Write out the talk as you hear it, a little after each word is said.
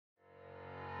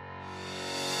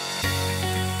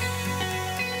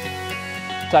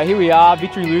So here we are,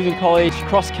 Victory Lutheran College,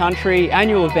 Cross Country,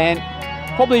 annual event,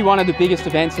 probably one of the biggest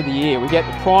events of the year. We get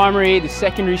the primary, the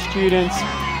secondary students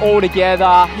all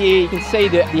together here. You can see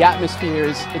that the atmosphere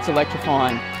it's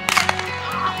electrifying.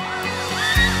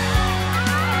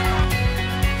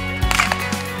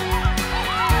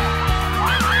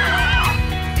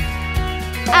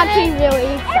 Actually really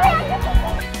excited.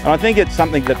 And I think it's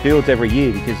something that builds every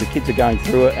year because the kids are going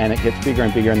through it and it gets bigger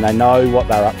and bigger and they know what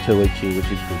they're up to each year,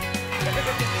 which is good.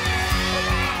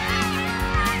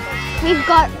 We've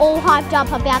got all hyped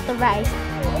up about the race.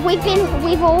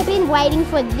 We've all been waiting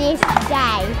for this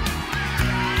day.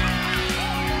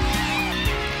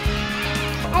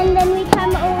 And then we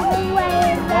come all the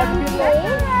way around here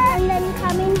and then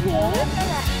come in here.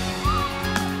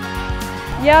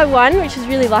 Yeah, I won, which is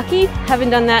really lucky.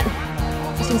 Haven't done that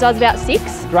since I was about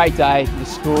 6. Great day for the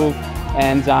school,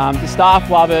 and the staff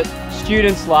love it,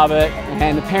 students love it,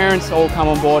 and the parents all come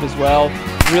on board as well.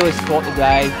 Really support the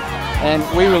day, and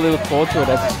we really look forward to it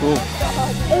as a school.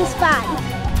 It was fun.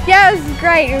 Yeah, it was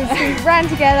great. We ran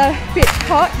together, a bit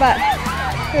hot, but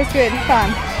it was good,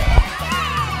 fun.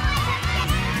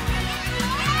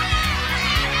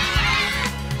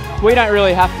 We don't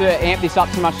really have to amp this up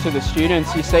too much to the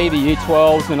students. You see the Year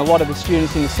 12s and a lot of the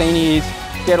students in the senior years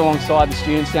get alongside the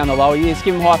students down the lower years,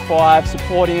 give them high five,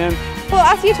 supporting them. Well,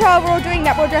 us Year 12, we're all doing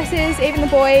netball dresses, even the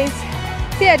boys.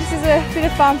 So yeah, just as a bit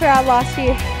of fun for our last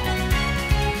year.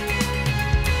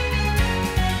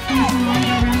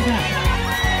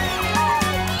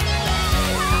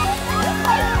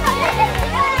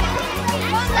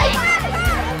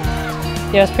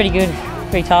 Yeah, it was pretty good,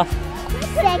 pretty tough.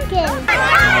 Second.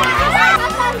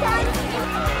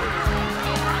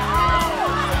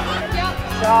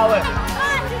 Charlotte.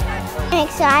 I'm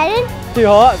excited. Too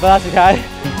hot, but that's okay.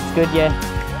 It's good, yeah.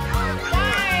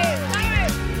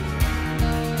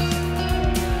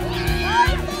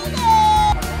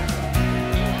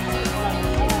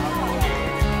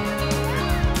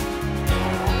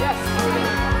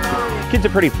 Kids are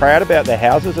pretty proud about their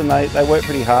houses and they work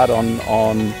pretty hard on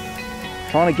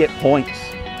trying to get points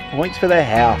for their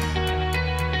house.